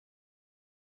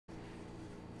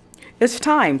It's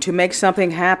time to make something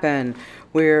happen,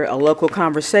 where a local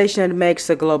conversation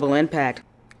makes a global impact.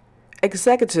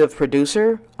 Executive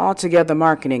producer, Altogether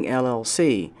Marketing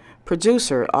LLC.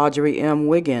 Producer, Audrey M.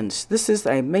 Wiggins. This is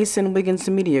a Mason Wiggins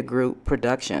Media Group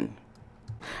production.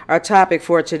 Our topic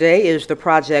for today is the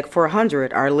Project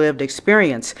 400, Our Lived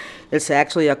Experience. It's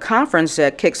actually a conference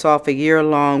that kicks off a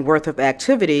year-long worth of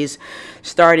activities,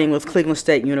 starting with Cleveland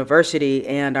State University.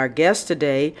 And our guests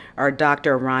today are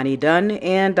Dr. Ronnie-Dunn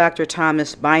and Dr.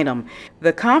 Thomas-Bynum.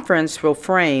 The conference will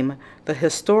frame the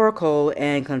historical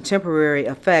and contemporary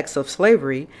effects of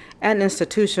slavery and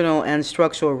institutional and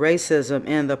structural racism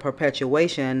in the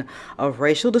perpetuation of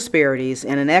racial disparities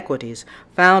and inequities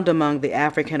found among the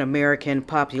African American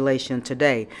population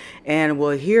today. And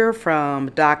we'll hear from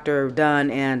Dr.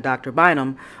 Dunn and Dr.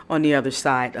 Bynum on the other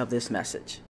side of this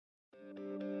message.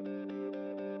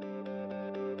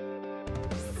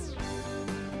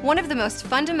 One of the most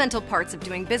fundamental parts of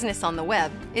doing business on the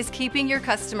web is keeping your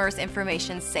customers'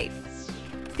 information safe.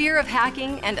 Fear of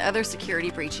hacking and other security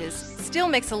breaches still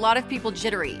makes a lot of people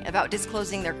jittery about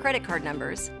disclosing their credit card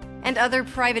numbers and other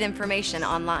private information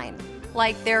online,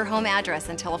 like their home address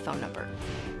and telephone number.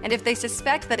 And if they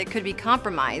suspect that it could be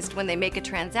compromised when they make a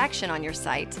transaction on your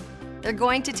site, they're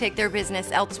going to take their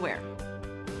business elsewhere.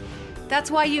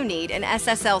 That's why you need an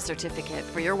SSL certificate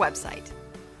for your website.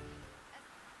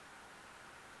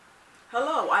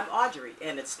 Hello, I'm Audrey,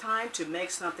 and it's time to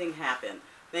make something happen.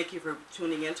 Thank you for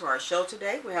tuning in to our show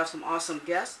today. We have some awesome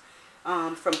guests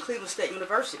from Cleveland State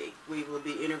University. We will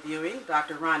be interviewing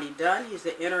Dr. Ronnie-Dunn. He's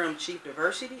the Interim Chief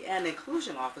Diversity and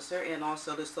Inclusion Officer and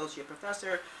also the Associate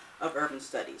Professor of Urban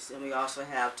Studies. And we also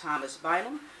have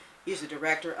Thomas-Bynum. He's the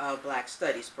Director of Black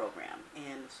Studies Program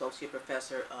and Associate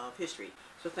Professor of History.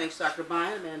 So thanks, Dr.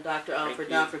 Bynum and Dr.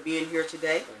 Dunn for being here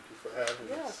today. Thank you for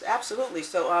having us. Yes, absolutely.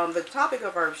 So the topic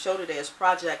of our show today is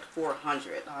Project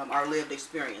 400, Our Lived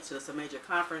Experience. And it's a major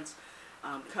conference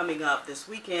coming up this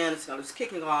weekend. It's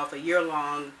kicking off a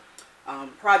year-long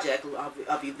project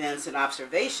of events and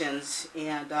observations.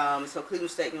 And so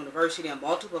Cleveland State University and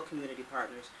multiple community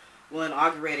partners will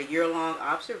inaugurate a year-long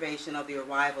observation of the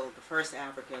arrival of the first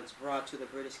Africans brought to the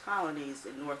British colonies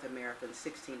in North America in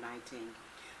 1619.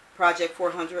 Project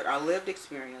 400, Our Lived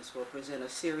Experience, will present a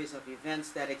series of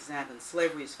events that examine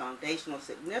slavery's foundational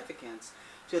significance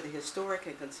to the historic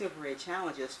and contemporary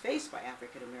challenges faced by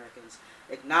African Americans,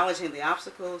 acknowledging the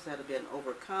obstacles that have been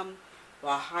overcome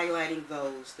while highlighting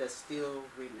those that still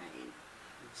remain.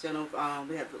 So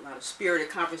we had a lot of spirited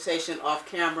conversation off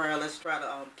camera. Let's try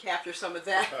to capture some of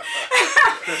that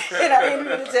in our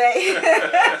interview today.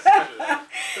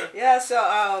 Yeah,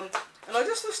 so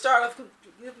just to start off,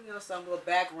 giving us some little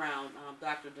background,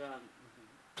 Dr. Dunn,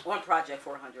 on Project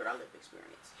 400, Our Lived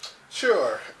Experience.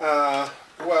 Sure.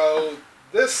 Well,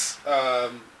 this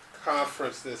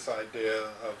conference, this idea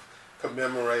of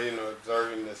commemorating or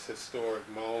observing this historic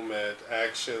moment,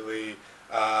 actually,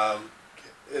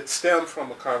 it stemmed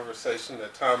from a conversation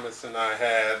that Thomas and I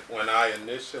had when I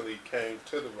initially came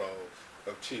to the role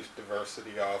of Chief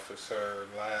Diversity Officer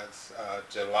last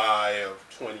July of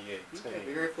 2018.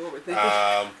 Okay, very forward thinking.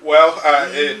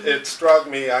 It struck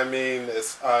me. I mean,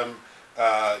 I'm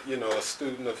a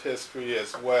student of history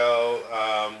as well.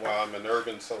 While I'm an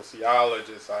urban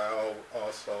sociologist, I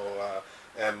also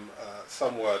am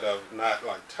somewhat of, not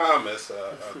like Thomas,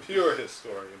 a pure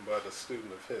historian, but a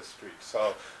student of history.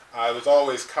 So I was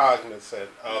always cognizant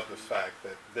of the fact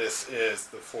that this is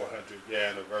the 400-year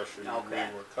anniversary. Okay.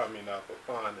 We were coming up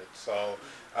upon it. So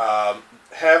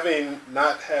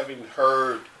not having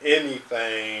heard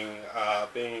anything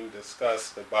being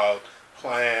discussed about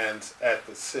plans at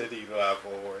the city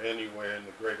level or anywhere in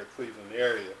the greater Cleveland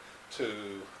area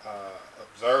to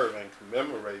observe and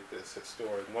commemorate this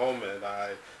historic moment,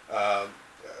 I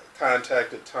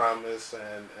contacted Thomas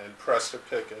and Prester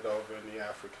Pickett over in the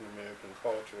African American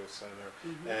Cultural Center,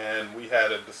 and we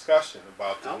had a discussion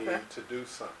about the need to do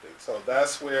something. So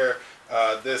that's where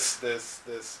this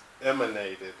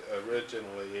emanated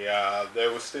originally.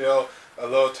 There was still a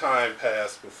little time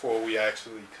passed before we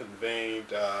actually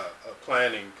convened a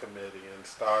planning committee and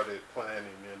started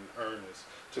planning in earnest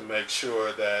to make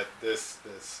sure that this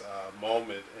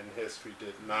moment in history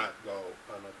did not go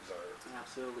unobserved.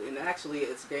 Absolutely, and actually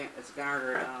it's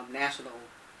garnered national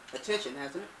attention,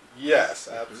 hasn't it? Yes,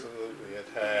 absolutely it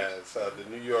has. The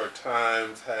New York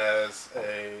Times has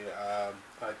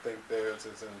I think theirs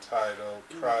is entitled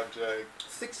Project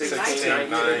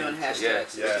 1619.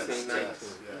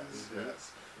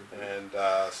 Yes. And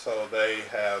so they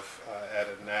have, at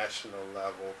a national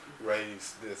level,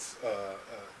 raised this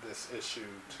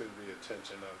issue to the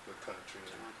attention of the country.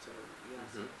 Absolutely,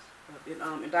 yes.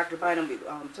 And Dr. Bynum,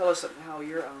 tell us how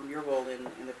your role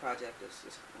in the project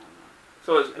is going on.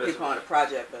 So I keep calling it a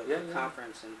project, but yeah.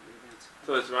 conference and events.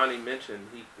 So as Ronnie mentioned,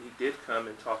 he did come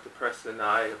and talk to Preston and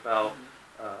I about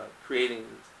creating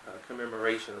a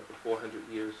commemoration of the 400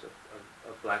 years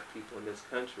of black people in this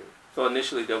country. So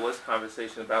initially there was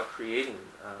conversation about creating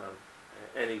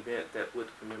an event that would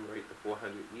commemorate the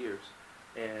 400 years.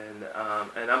 And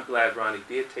I'm glad Ronnie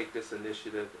did take this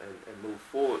initiative and move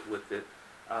forward with it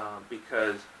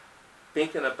because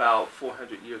thinking about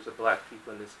 400 years of black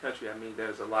people in this country, I mean,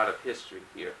 there's a lot of history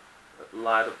here, a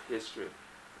lot of history.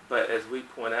 But as we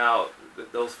point out,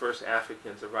 those first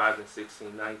Africans arrived in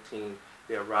 1619.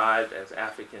 They arrived as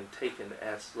African, taken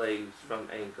as slaves from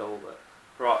Angola,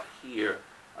 brought here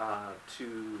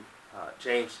to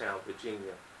Jamestown,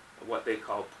 Virginia, what they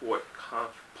call Point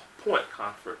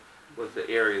Comfort was the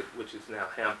area which is now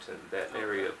Hampton, that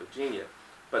area of Virginia.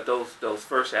 But those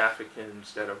first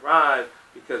Africans that arrived,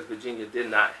 because Virginia did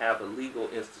not have a legal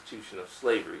institution of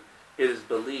slavery, it is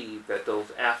believed that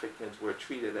those Africans were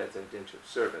treated as indentured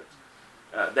servants.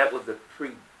 That was the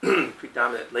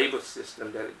predominant labor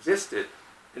system that existed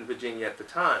in Virginia at the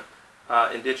time.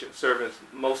 Indentured servants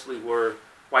mostly were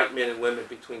white men and women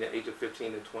between the age of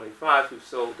 15 and 25 who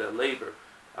sold their labor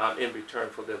in return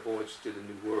for their voyage to the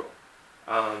New World.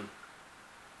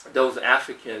 Those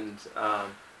Africans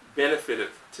benefited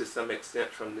to some extent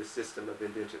from this system of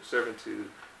indentured servitude.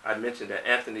 I mentioned that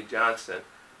Anthony Johnson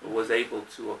was able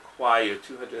to acquire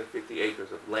 250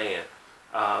 acres of land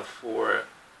for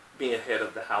being head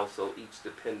of the household, each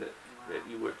dependent. Wow. That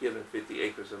you were given 50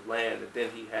 acres of land. And then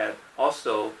he had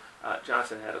also,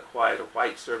 Johnson had acquired a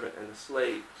white servant and a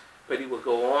slave. But he would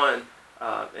go on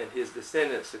and his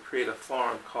descendants to create a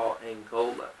farm called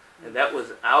Angola. And that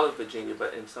was out of Virginia,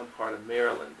 but in some part of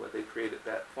Maryland where they created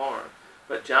that farm.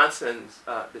 But Johnson's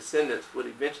descendants would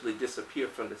eventually disappear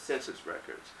from the census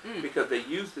records because they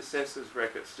used the census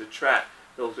records to track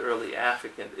those early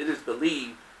Africans. It is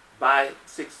believed by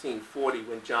 1640,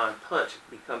 when John Punch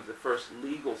becomes the first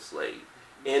legal slave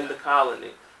in the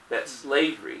colony, that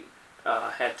slavery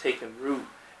had taken root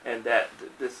and that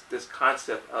this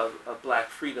concept of black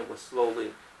freedom was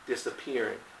slowly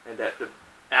disappearing, and that the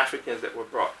Africans that were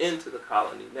brought into the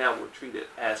colony now were treated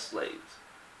as slaves.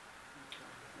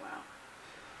 Wow.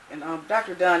 And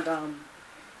Dr. Dunn,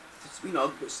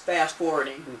 fast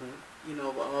forwarding,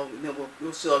 then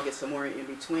we'll still get some more in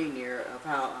between here of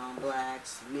how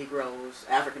blacks, Negroes,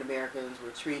 African Americans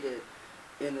were treated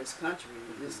in this country.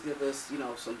 Just give us,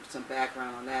 some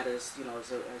background on that as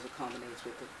it culminates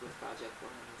with Project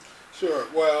 400. Sure.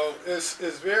 Well, it's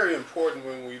very important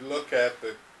when we look at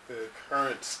the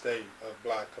current state of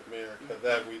black America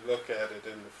that we look at it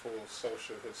in the full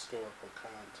social historical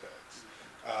context.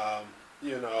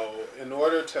 In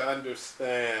order to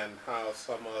understand how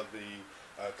some of the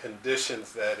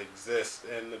conditions that exist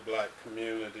in the black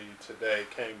community today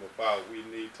came about, we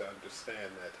need to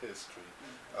understand that history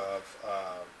of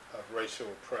racial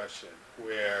oppression,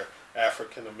 where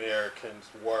African Americans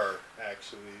were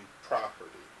actually property.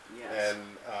 Yes. And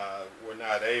were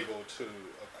not able to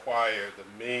acquire the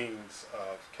means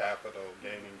of capital,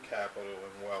 gaining capital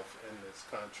and wealth in this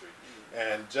country.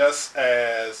 And just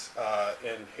as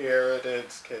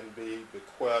inheritance can be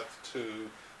bequeathed to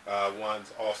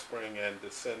one's offspring and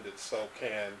descendants, so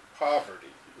can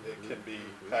poverty. It can be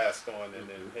passed on and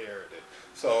inherited.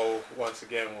 So once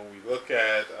again, when we look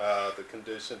at the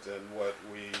conditions and what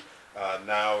we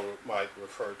now might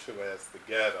refer to as the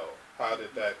ghetto, how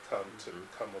did that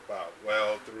come about?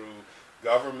 Well, through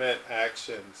government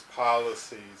actions,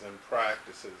 policies, and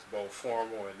practices, both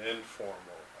formal and informal,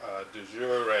 de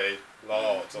jure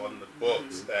laws on the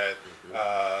books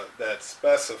that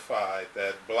specified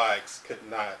that blacks could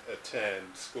not attend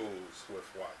schools with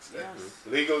whites. That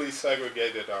legally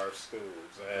segregated our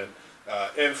schools, and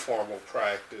informal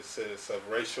practices of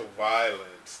racial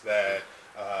violence that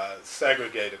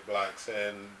segregated blacks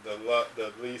and the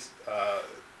least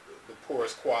the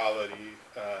poorest quality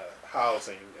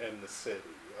housing in the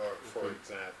city, or for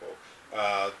example,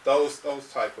 those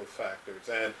type of factors.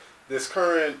 And this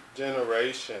current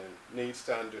generation needs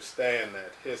to understand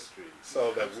that history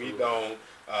so that we don't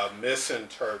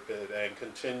misinterpret and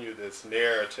continue this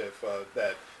narrative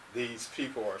that these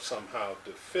people are somehow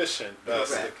deficient,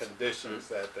 thus the conditions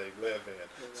that they live in.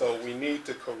 So we need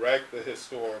to correct the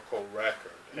historical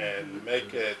record and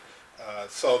make it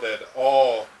so that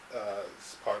all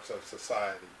parts of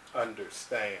society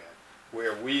understand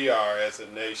where we are as a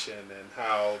nation and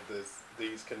how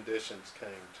these conditions came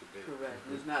to be. Correct.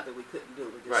 It's not that we couldn't do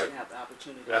it, we just didn't have the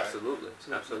opportunity. Absolutely. To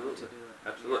do it.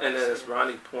 Absolutely. And then as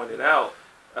Ronnie pointed out,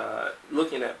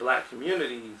 looking at black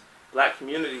communities, black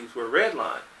communities were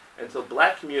redlined. And so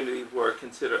black communities were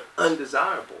considered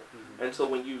undesirable. And so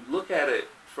when you look at it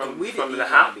from the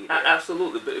house,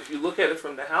 absolutely. But if you look at it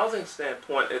from the housing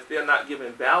standpoint, if they're not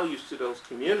giving values to those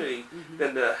communities,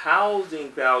 then the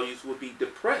housing values will be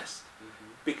depressed.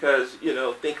 Because, you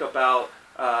know, think about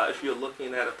if you're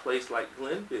looking at a place like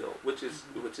Glenville, which is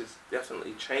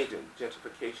definitely changing,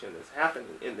 gentrification is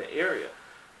happening in the area.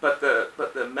 But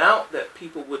the amount that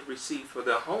people would receive for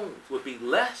their homes would be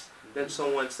less than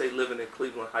someone, say, living in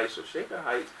Cleveland Heights or Shaker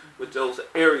Heights, which those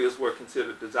areas were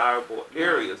considered desirable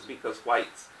areas because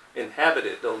whites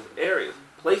inhabited those areas.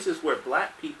 Places where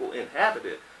black people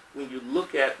inhabited, when you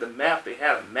look at the map, they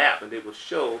had a map and they would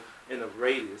show in a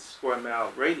radius, square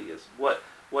mile radius, what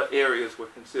areas were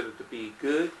considered to be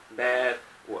good, bad,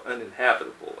 or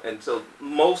uninhabitable. And so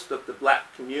most of the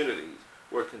black communities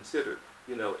were considered,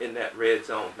 you know, in that red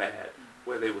zone bad,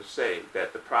 where they would say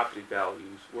that the property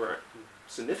values weren't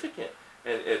significant.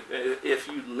 And if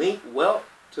you link wealth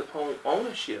to home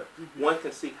ownership, one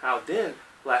can see how then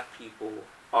black people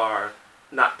are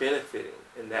not benefiting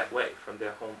in that way from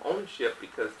their home ownership,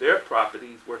 because their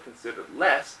properties were considered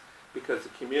less because the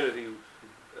community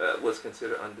was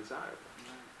considered undesirable.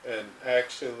 And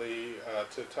actually,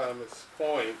 to Thomas'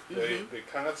 point, the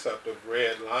concept of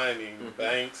redlining,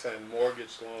 banks and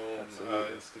mortgage loan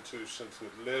institutions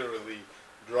would literally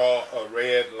draw a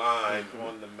red line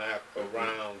on the map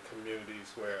around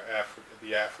communities where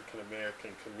the African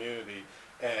American community,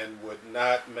 and would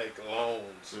not make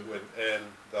loans within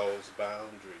those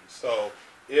boundaries. So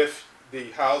if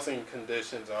the housing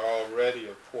conditions are already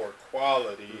of poor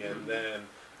quality, and then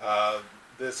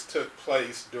this took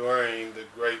place during the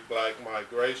Great Black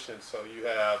Migration, so you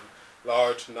have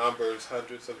large numbers,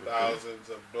 hundreds of thousands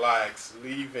of blacks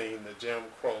leaving the Jim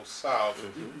Crow South,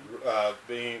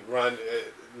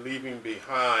 leaving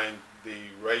behind the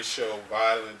racial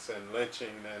violence and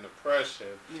lynching and oppression,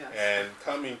 and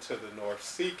coming to the North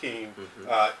seeking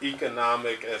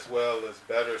economic as well as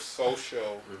better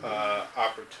social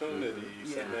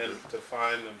opportunities, and then to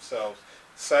find themselves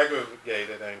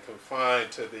segregated and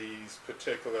confined to these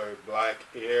particular black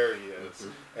areas,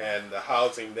 and the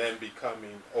housing then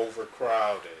becoming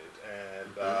overcrowded,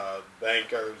 and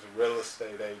bankers, real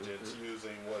estate agents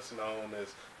using what's known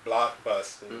as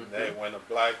blockbusting. When a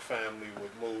black family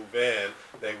would move in,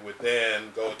 they would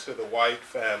then go to the white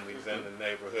families in the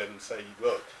neighborhood and say,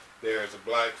 look, there's a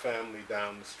black family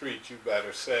down the street, you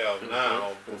better sell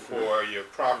now before your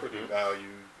property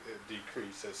value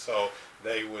decreases. So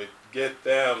they would get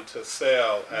them to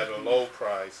sell at a low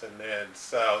price and then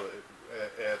sell it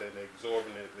at an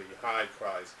exorbitantly high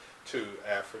price to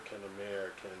African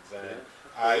Americans. And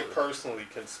I personally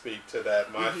can speak to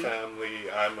that. My family,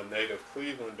 I'm a native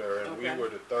Clevelander, and we were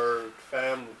the third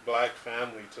black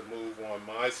family to move on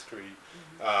my street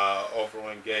over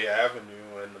on Gay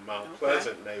Avenue in the Mount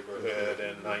Pleasant neighborhood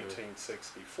in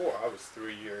 1964. I was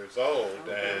 3 years old,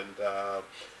 and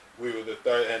we were the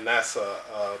third, and that's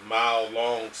a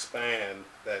mile-long span,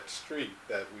 that street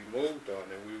that we moved on,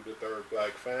 and we were the third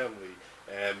black family.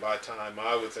 And by the time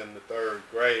I was in the third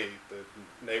grade, the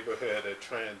neighborhood had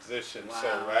transitioned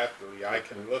so rapidly. I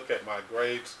can look at my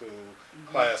grade school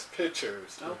class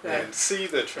pictures and see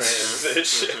the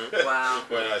transition.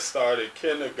 When I started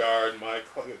kindergarten, my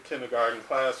kindergarten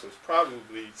class was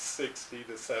probably 60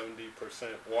 to 70%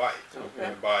 white.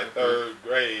 And by third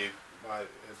grade,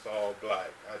 it's all black.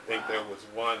 I think there was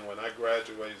one, when I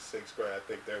graduated 6th grade, I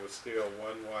think there was still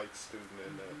one white student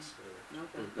in that school.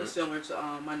 It's similar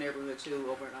to my neighborhood too,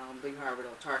 over at Lee Harvard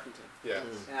on Tarkington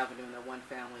Avenue, and that one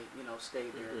family, you know,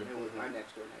 stayed there. They were my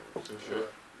next door neighbors.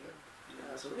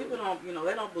 So people don't, you know,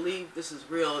 they don't believe this is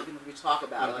real. You know, we talk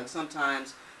about it. Like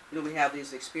sometimes, you know, we have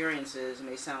these experiences and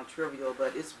they sound trivial,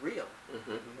 but it's real,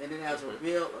 and it has a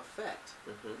real effect.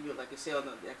 You know, like you say, on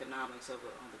the economics of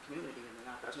the community and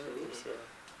the opportunities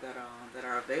that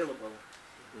are available.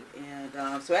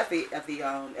 And so at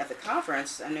the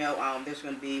conference, I know there's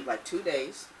going to be like 2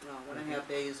 days, 1.5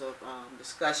 days of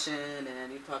discussion,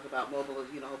 and you talk about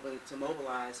to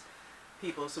mobilize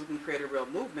people so we can create a real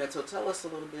movement. So tell us a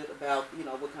little bit about, you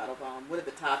know, what are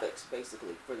the topics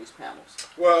basically for these panels?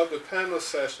 Well, the panel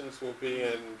sessions will be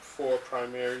in 4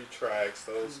 primary tracks,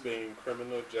 those being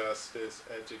criminal justice,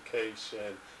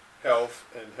 education, health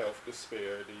and health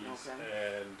disparities,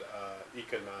 and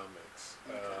economics.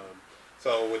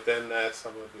 So within that,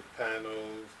 some of the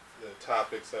panels, the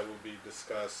topics that will be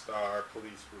discussed are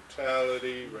police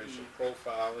brutality, racial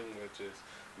profiling, which is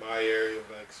my area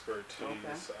of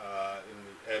expertise, in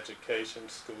the education,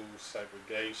 school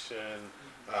segregation.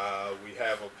 We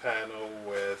have a panel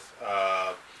with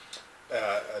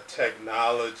a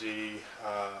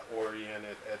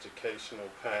technology-oriented educational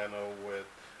panel with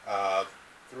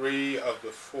 3 of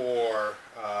the 4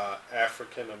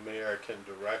 African-American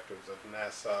directors of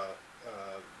NASA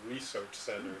research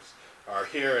centers are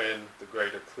here in the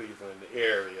greater Cleveland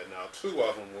area. Now 2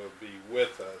 of them will be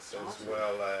with us, as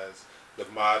well as the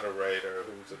moderator,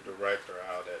 who's a director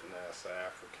out at NASA,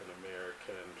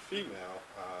 African-American female,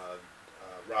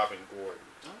 Robin Gordon,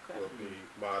 will be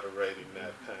moderating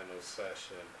that panel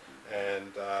session.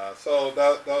 And so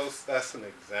that's an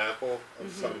example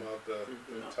of some of the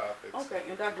topics. Okay,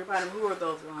 and Dr. Bynum, who are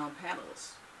those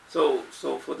panelists? So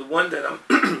for the one that I'm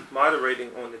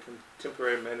moderating on the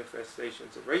contemporary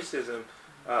manifestations of racism,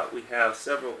 we have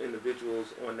several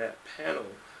individuals on that panel.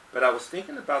 But I was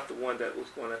thinking about the one that was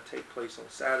going to take place on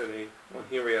Saturday on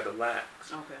Henrietta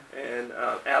Lacks. And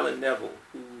Alan Neville,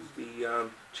 who's the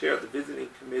chair of the visiting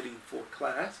committee for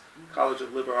class, College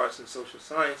of Liberal Arts and Social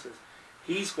Sciences,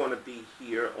 he's going to be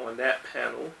here on that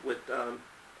panel with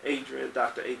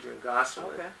Dr. Adrian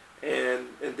Gosselin. And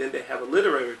then they have a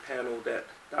literary panel that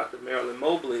Dr. Marilyn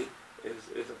Mobley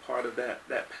is a part of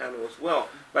that panel as well.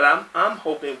 But I'm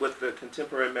hoping with the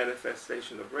contemporary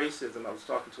manifestation of racism, I was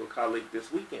talking to a colleague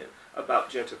this weekend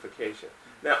about gentrification.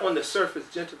 Now on the surface,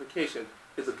 gentrification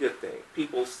is a good thing.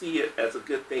 People see it as a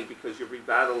good thing because you're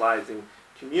revitalizing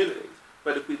communities.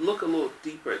 But if we look a little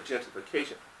deeper at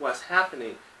gentrification, what's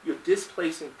happening, you're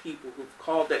displacing people who've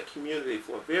called that community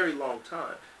for a very long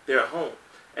time their home.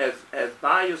 As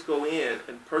buyers go in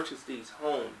and purchase these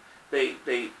homes, they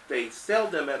sell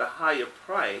them at a higher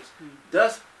price,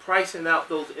 thus pricing out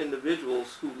those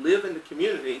individuals who live in the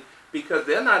community because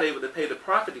they're not able to pay the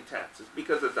property taxes.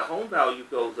 Because as the home value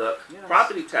goes up,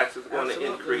 property taxes are going to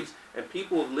increase, and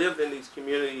people who've lived in these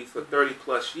communities for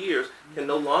 30+ years can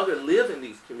no longer live in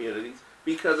these communities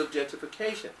because of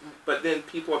gentrification. But then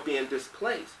people are being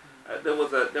displaced. There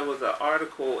was an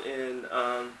article in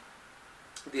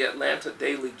the Atlanta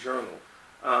Daily Journal,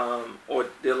 or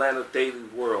the Atlanta Daily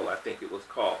World, I think it was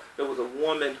called. There was a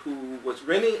woman who was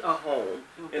renting a home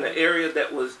in an area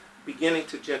that was beginning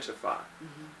to gentrify.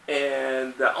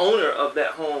 And the owner of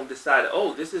that home decided,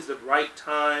 oh, this is the right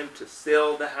time to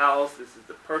sell the house, this is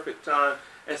the perfect time.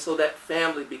 And so that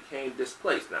family became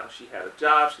displaced. Now, she had a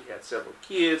job, she had several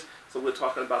kids, so we're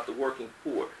talking about the working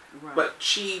poor. But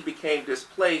she became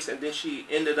displaced, and then she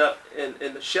ended up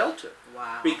in the shelter.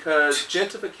 Because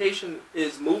gentrification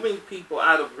is moving people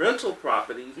out of rental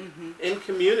properties in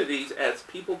communities. As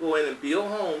people go in and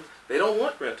build homes, they don't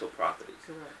want rental properties.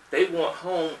 They want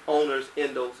home owners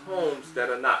in those homes that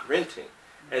are not renting.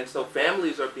 And so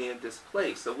families are being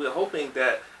displaced. So we're hoping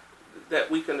that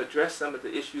we can address some of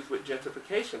the issues with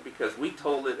gentrification, because we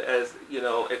told it as,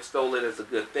 extol it as a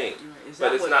good thing.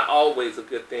 But it's not always a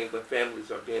good thing when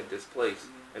families are being displaced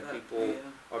and people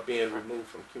are being removed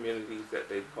from communities that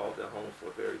they've called their home for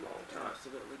a very long time.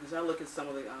 Absolutely, because I look at some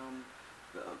of the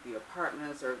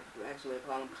apartments, or actually they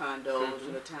call them condos,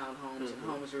 and the townhomes, and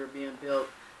homes that are being built,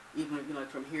 even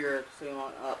from here, say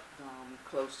on up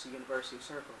close to University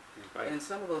Circle. And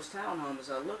some of those townhomes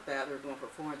I looked at, they're going for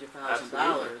 $400,000,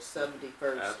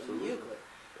 71st and Euclid.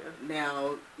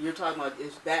 Now, you're talking about,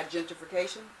 is that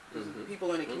gentrification? Because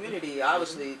people in the community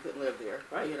obviously couldn't live there.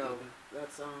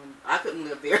 That's I couldn't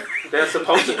live there. They're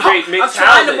supposed to create mixed housing.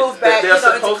 I'm trying to move back, they're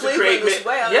supposed into to create Cleveland as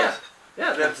well.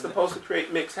 Yeah, that's supposed to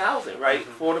create mixed housing, right?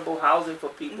 Affordable housing for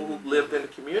people who've lived in the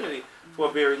community for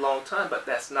a very long time, but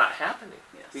that's not happening.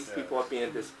 These people are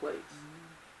being displaced.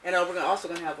 And we're also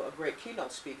going to have a great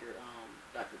keynote speaker,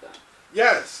 Dr. Dunn.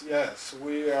 Yes.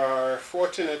 We are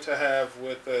fortunate to have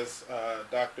with us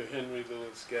Dr. Henry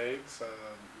Louis Gates,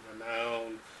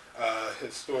 renowned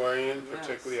historian,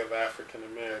 particularly of African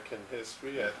American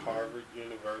history at Harvard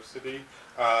University.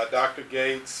 Dr.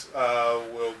 Gates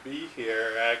will be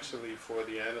here actually for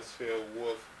the Anisfield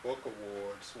Wolf Book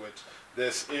Awards, which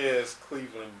this is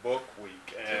Cleveland Book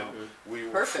Week, and we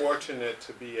were fortunate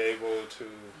to be able to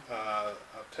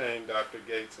obtain Dr.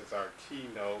 Gates as our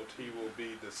keynote. He will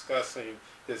be discussing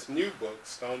his new book,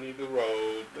 Stony the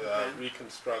Road,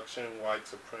 Reconstruction, White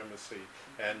Supremacy,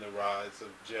 and the Rise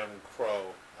of Jim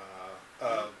Crow.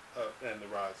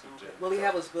 Will he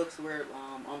have his books where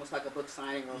almost like a book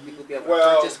signing, or people will be able to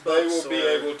purchase books? They will be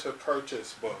able to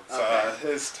purchase books.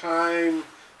 His time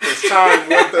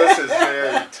with us is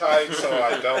very tight, so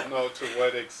I don't know to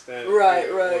what extent he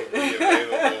will be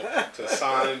available to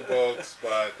sign books.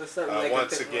 But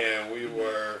once again, we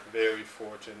were very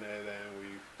fortunate, and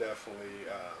we definitely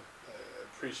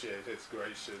appreciate his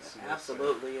graciousness.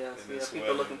 Absolutely, yes.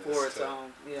 People looking forward to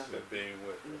being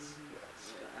with us.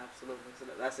 Absolutely. So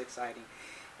that's exciting.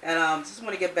 And just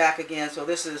want to get back again. So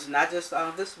this is not just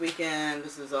this weekend.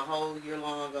 This is a whole year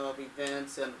long of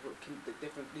events and the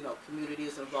different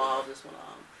communities involved. Just want to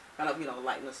kind of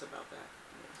lighten us about that.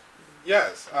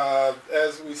 Yes,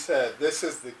 as we said, this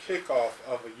is the kickoff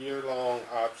of a year-long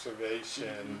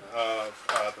observation of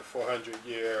the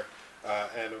 400-year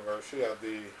anniversary of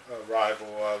the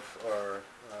arrival of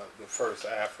the first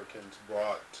Africans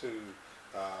brought to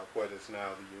what is now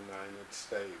the United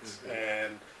States.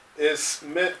 And it's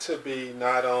meant to be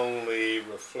not only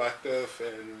reflective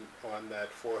on that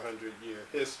 400-year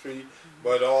history,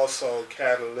 but also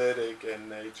catalytic in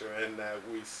nature, in that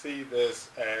we see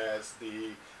this as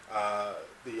the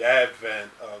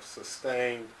advent of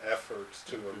sustained efforts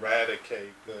to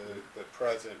eradicate the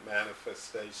present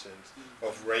manifestations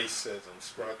of racism,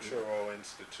 structural,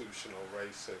 institutional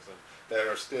racism, that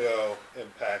are still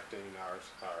impacting our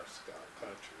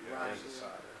country and our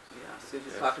society. Yeah, so you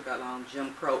talked about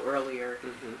Jim Crow earlier,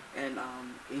 and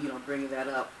bringing that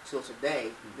up till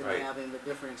today, having the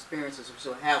different experiences we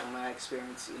still have. When I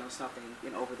experienced something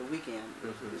over the weekend,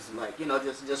 it's like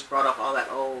just brought up all that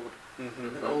old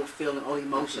feeling, old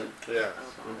emotion of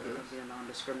being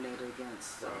discriminated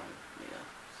against. So,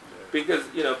 Because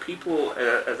people,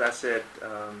 as I said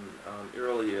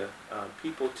earlier,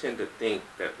 people tend to think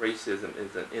that racism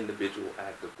is an individual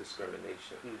act of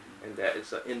discrimination, and that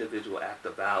it's an individual act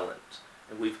of violence,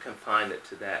 and we've confined it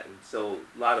to that. And so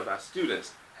a lot of our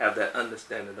students have that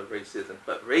understanding of racism,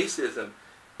 but racism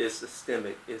is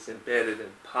systemic. It's embedded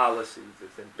in policies.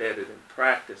 It's embedded in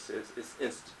practices. It's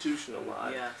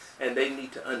institutionalized, and they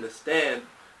need to understand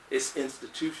it's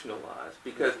institutionalized,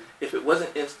 because if it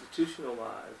wasn't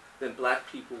institutionalized, then black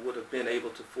people would have been able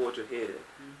to forge ahead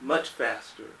much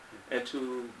faster and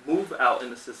to move out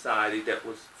in a society that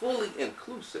was fully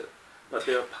inclusive. But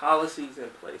there are policies in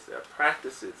place, there are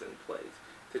practices in place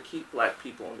to keep black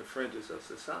people on the fringes of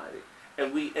society.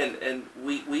 And we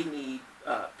need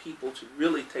people to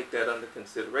really take that under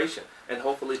consideration. And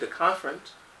hopefully the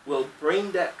conference will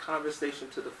bring that conversation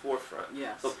to the forefront,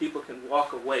 so people can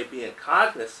walk away being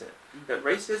cognizant that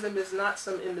racism is not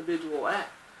some individual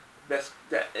act. That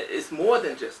it's more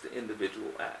than just the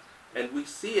individual act. And we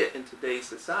see it in today's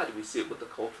society. We see it with the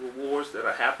cultural wars that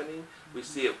are happening. We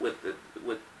see it with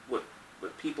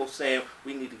people saying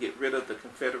we need to get rid of the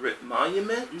Confederate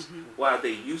monument. Why are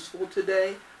they useful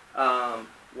today?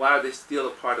 Why are they still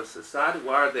a part of society?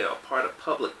 Why are they a part of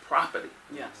public property?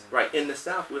 Right. In the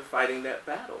South, we're fighting that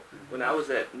battle. When I was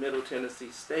at Middle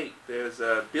Tennessee State, there's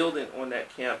a building on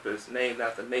that campus named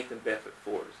after Nathan Bedford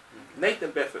Forrest.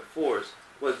 Nathan Bedford Forrest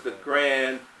was the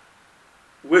grand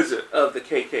wizard of the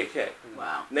KKK.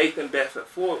 Wow. Nathan Bedford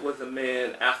Forrest was a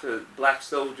man, after black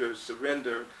soldiers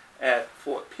surrendered at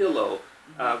Fort Pillow,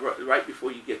 right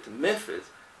before you get to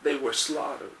Memphis, they were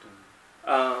slaughtered.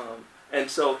 And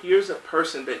so here's a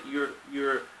person that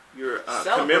you're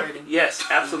celebrating. Yes,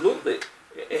 absolutely.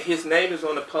 His name is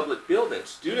on a public building.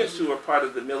 Students who are part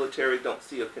of the military don't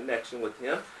see a connection with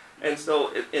him. And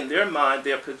so in their mind,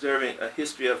 they're preserving a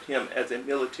history of him as a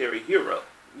military hero.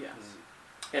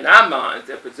 In our minds,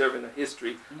 they're preserving a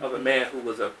history of a man who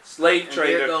was a slave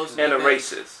trader and a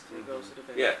racist.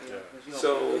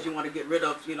 So because you want to get rid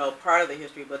of part of the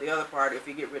history, but the other part, if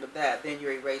you get rid of that, then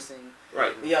you're erasing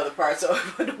the other part. So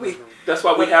that's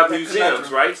why we have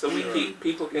museums, right? So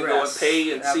people can go and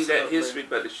pay and see that history,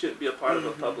 but it shouldn't be a part of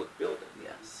a public building.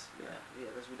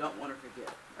 Because we don't want to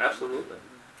forget. Absolutely.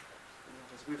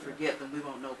 If we forget, then we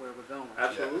won't know where we're going.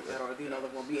 Absolutely. Or there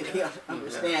won't be any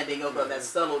understanding of that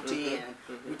subtlety. And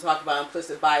we talked about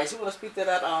implicit bias. You want to speak to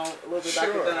that a little bit,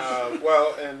 Dr. Dunn?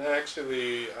 Well, and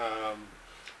actually,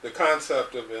 the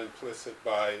concept of implicit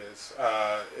bias,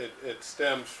 it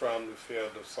stems from the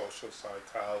field of social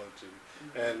psychology.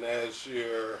 And as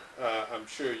I'm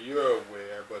sure you're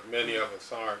aware, but many of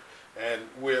us aren't, and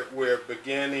we're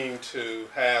beginning to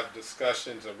have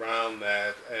discussions around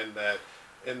that, and that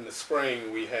in the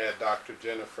spring we had Dr.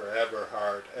 Jennifer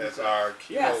Eberhardt as our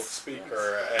keynote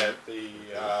speaker at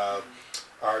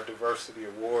our Diversity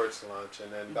Awards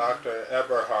luncheon. And Dr.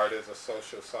 Eberhardt is a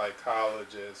social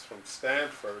psychologist from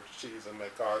Stanford. She's a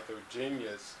MacArthur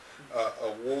Genius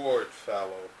Award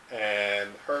fellow,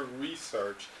 and her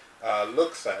research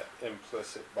looks at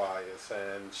implicit bias,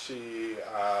 and she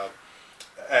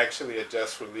actually had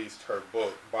just released her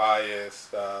book,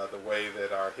 Biased, the way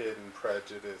that our hidden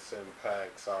prejudice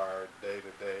impacts our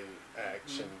day-to-day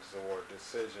actions or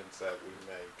decisions that we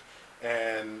make.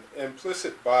 And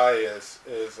implicit bias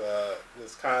is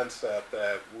this concept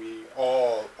that we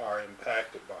all are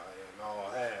impacted by and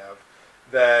all have,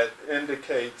 that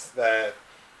indicates that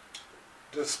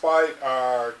despite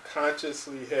our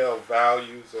consciously held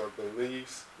values or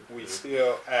beliefs, we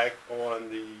still act on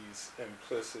these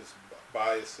implicit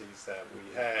biases that we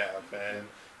have, and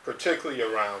particularly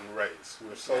around race.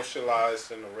 We're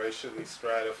socialized in a racially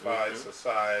stratified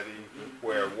society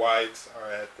where whites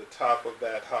are at the top of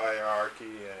that hierarchy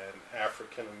and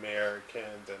African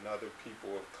Americans and other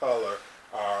people of color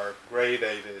are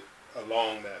gradated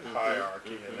along that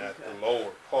hierarchy, and at the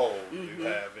lower pole you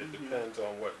have, it depends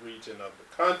on what region of the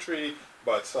country,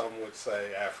 but some would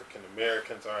say African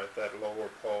Americans are at that lower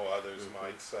pole, others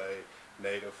might say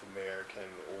Native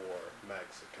American or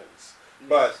Mexicans.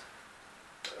 But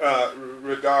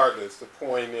regardless, the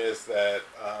point is that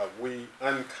we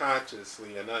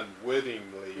unconsciously and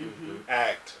unwittingly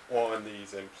act on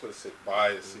these implicit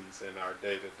biases in our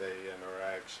day-to-day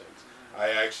interactions.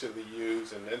 I actually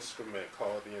use an instrument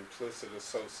called the implicit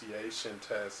association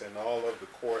test in all of the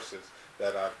courses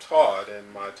that I've taught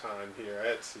in my time here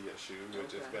at CSU,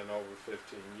 which has been over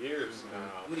 15 years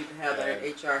now. We need to have that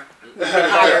at HR.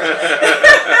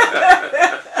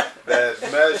 That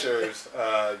measures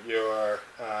your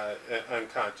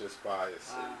unconscious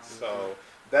biases. So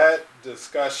that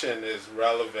discussion is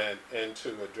relevant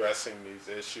into addressing these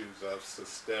issues of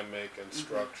systemic and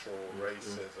structural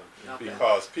racism,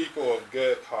 because people of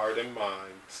good heart and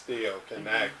mind still can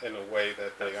act in a way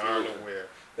that they aren't aware,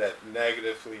 that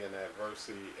negatively and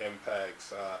adversely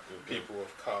impacts people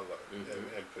of color in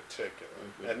particular.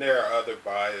 And there are other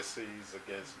biases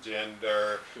against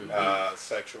gender,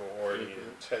 sexual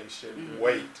orientation,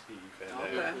 weight even.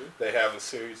 And they have a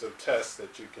series of tests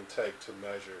that you can take to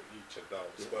measure each of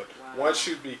those. But once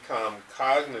you become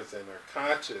cognizant or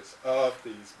conscious of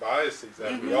these biases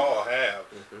that we all have,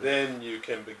 then you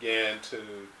can begin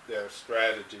to, there are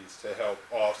strategies to help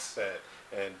offset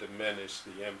and diminish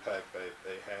the impact that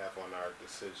they have on our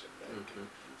decision making.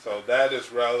 So that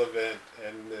is relevant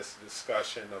in this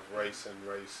discussion of race and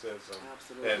racism.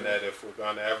 Absolutely. And that if we're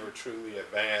going to ever truly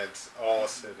advance all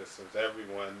citizens,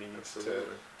 everyone needs to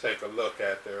take a look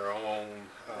at their own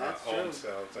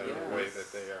selves and the way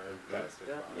that they are impacted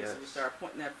by it. So we start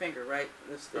pointing that finger, right?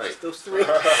 Those three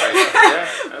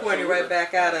pointing right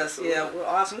back at us. Yeah, well,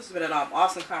 awesome. This has been an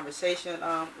awesome conversation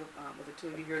with the two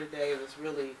of you here today. It was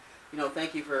really,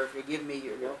 thank you for giving me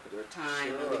your time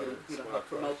and help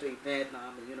promote the event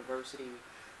and the university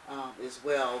as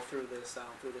well through this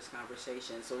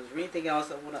conversation. So is there anything else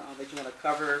that you want to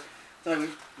cover? So we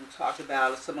talked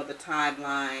about some of the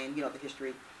timeline, the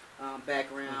history,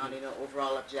 background,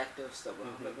 overall objectives that we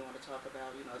want to talk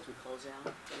about, as we close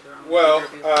out. Well,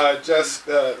 just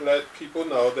let people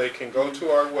know they can go to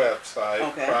our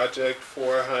website,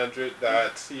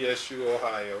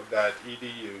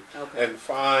 project400.csuohio.edu, and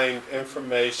find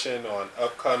information on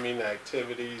upcoming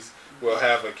activities. We'll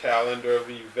have a calendar of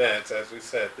events. As we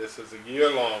said, this is a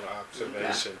year-long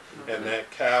observation, and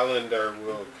that calendar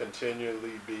will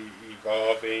continually be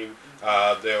evolving.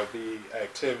 There'll be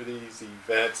activities,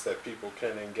 events that people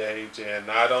can engage in,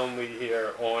 not only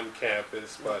here on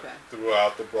campus, but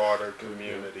throughout the broader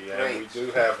community. And we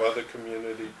do have other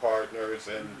community partners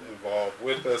involved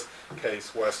with us.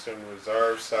 Case Western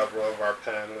Reserve, several of our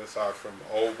panelists are from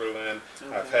Oberlin.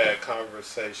 I've had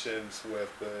conversations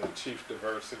with the Chief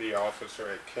Diversity Officer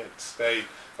at Kent State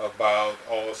about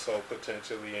also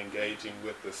potentially engaging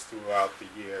with us throughout the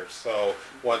year. So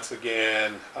once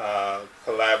again,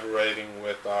 collaborating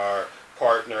with our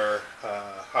partner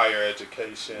higher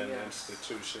education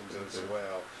institutions as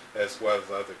well as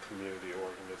other community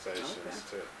organizations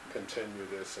to continue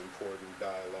this important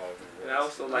dialogue. And I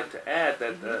also like to add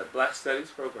that the Black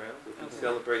Studies program will be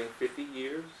celebrating 50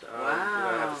 years. We're going to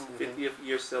have a 50th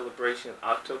year celebration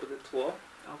October the 12th,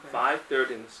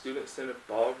 5:30 in the Student Center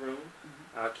Ballroom.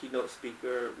 Our keynote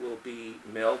speaker will be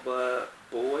Melba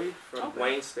Boyd from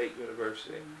Wayne State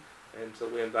University. And so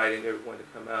we're inviting everyone to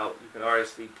come out. You can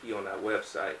RSVP on our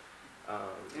website,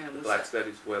 the Black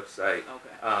Studies website.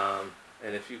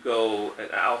 And if you go,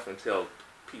 and I often tell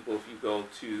people, if you go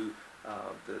to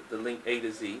the link A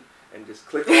to Z and just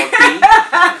click on B,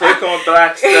 click on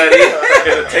Black Studies,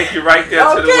 it'll take you right there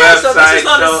to the website. So this is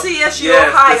on the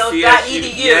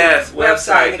CSUohio.edu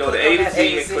website. Go to A to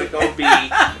Z and click on B.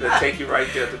 It'll take you right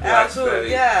there to Black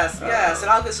Studies. Yes. And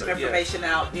I'll get some information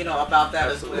out, about that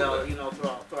as well,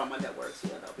 through my networks.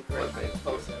 Yeah, that'll be great.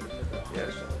 Post everything as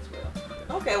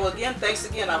well. Okay, well again, thanks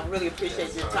again. I really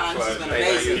appreciate your time. This has been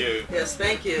amazing. Yes,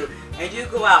 thank you. And you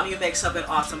go out and you make something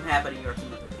awesome happen in your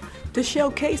community. To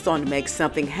showcase on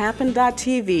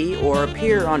MakeSomethingHappen.TV or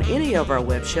appear on any of our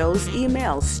web shows,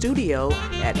 email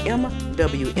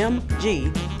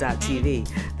studio@mwmg.tv.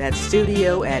 That's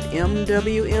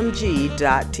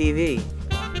studio@mwmg.tv.